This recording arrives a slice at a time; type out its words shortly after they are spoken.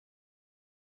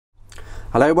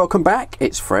Hello, welcome back.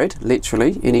 It's Fred,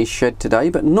 literally in his shed today,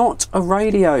 but not a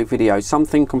radio video,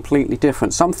 something completely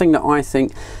different, something that I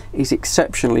think is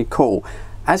exceptionally cool.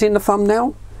 As in the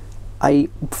thumbnail, a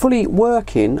fully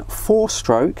working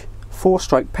four-stroke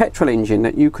petrol engine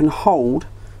that you can hold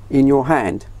in your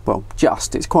hand. Well,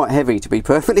 it's quite heavy to be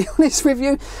perfectly honest with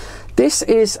you. This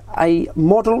is a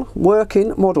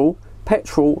working model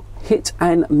petrol hit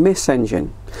and miss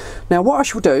engine. Now what I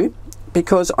shall do,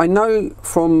 because I know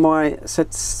from my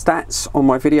stats on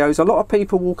my videos, a lot of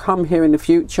people will come here in the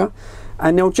future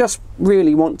and they'll just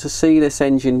really want to see this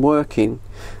engine working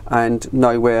and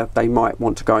know where they might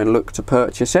want to go and look to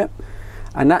purchase it.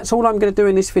 And that's all I'm going to do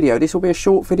in this video. This will be a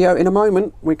short video. In a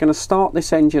moment we're going to start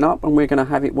this engine up and we're going to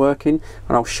have it working,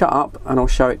 and I'll shut up and I'll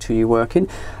show it to you working.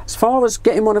 As far as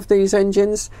getting one of these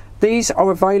engines, these are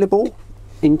available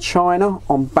in China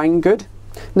on Banggood.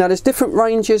 Now there's different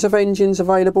ranges of engines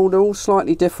available, they're all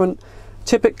slightly different.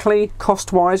 Typically,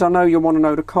 cost wise, I know you'll want to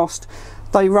know the cost,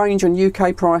 they range on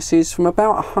UK prices from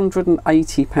about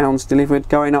 £180 delivered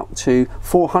going up to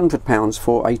 £400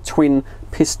 for a twin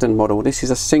piston model. This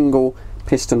is a single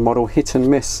piston model hit and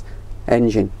miss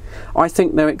engine. I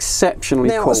think they're exceptionally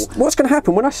cool. What's going to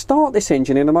happen when I start this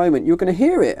engine in a moment, you're going to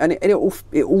hear it and it'll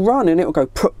run and it'll go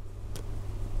put.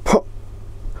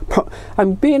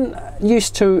 And being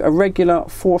used to a regular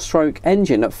four-stroke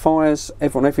engine that fires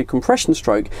on every compression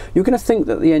stroke, you're going to think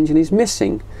that the engine is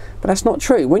missing, but that's not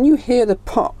true. When you hear the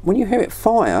pop, when you hear it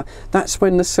fire, that's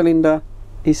when the cylinder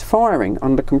is firing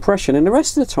under compression, and the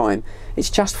rest of the time it's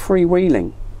just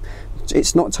freewheeling.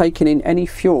 It's not taking in any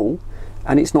fuel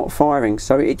and it's not firing,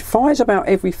 so it fires about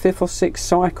every 5th or 6th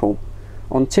cycle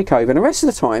on tick over, and the rest of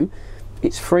the time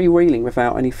it's freewheeling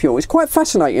without any fuel. It's quite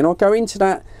fascinating. I'll go into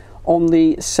that on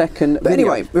the second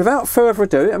video. Anyway, without further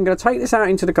ado, I'm going to take this out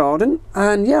into the garden,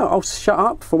 and yeah, I'll shut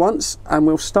up for once and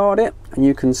we'll start it and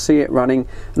you can see it running.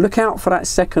 Look out for that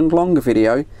second longer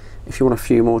video if you want a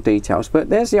few more details. But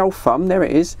there's the old thumb, there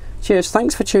it is. Cheers,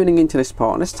 thanks for tuning into this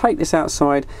part. Let's take this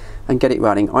outside and get it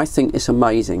running. I think it's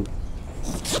amazing.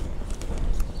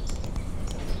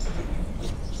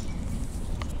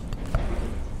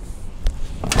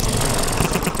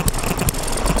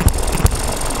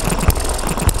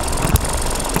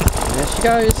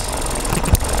 Goes.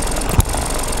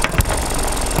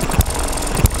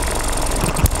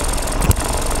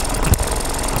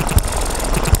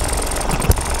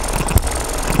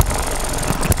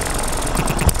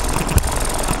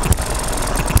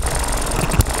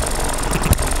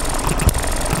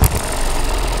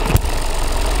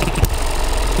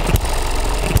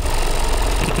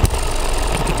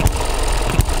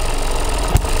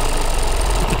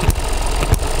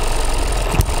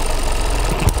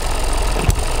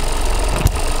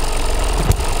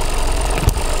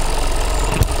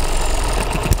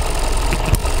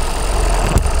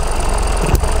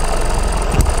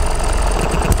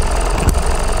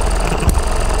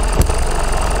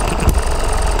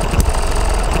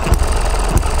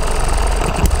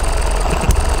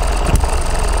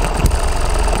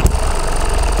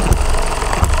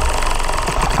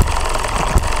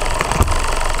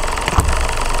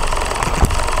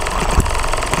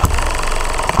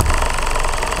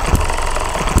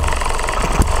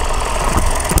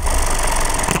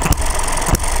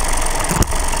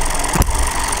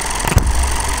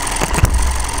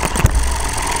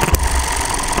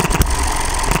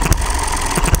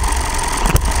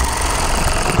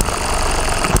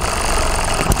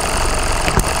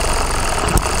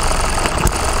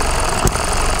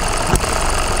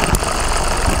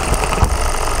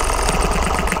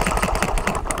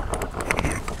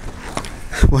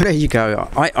 Well, there you go.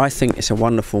 I think it's a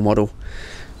wonderful model.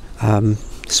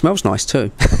 Smells nice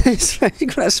too. It's got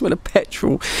that smell of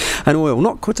petrol and oil.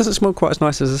 Doesn't smell quite as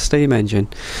nice as a steam engine,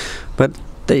 but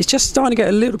it's just starting to get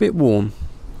a little bit warm.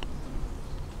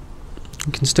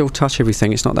 You can still touch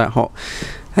everything. It's not that hot.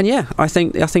 And yeah, I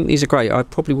think these are great. I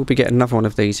probably will be getting another one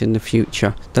of these in the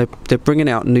future. They're bringing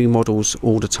out new models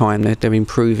all the time. They're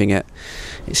improving it.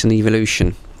 It's an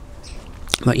evolution.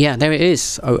 But yeah, there it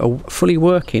is, a fully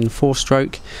working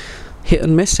four-stroke hit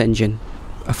and miss engine.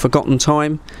 A forgotten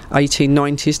time,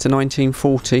 1890s to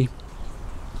 1940.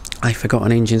 A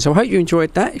forgotten engine. So I hope you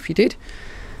enjoyed that. If you did,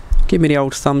 give me the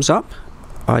old thumbs up.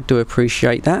 I do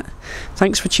appreciate that.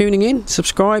 Thanks for tuning in.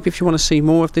 Subscribe if you want to see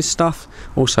more of this stuff.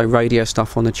 Also radio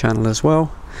stuff on the channel as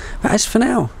well. But as for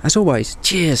now, as always,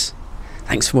 cheers.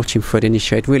 Thanks for watching Fred in the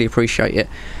Shed. Really appreciate it.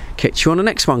 Catch you on the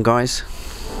next one, guys.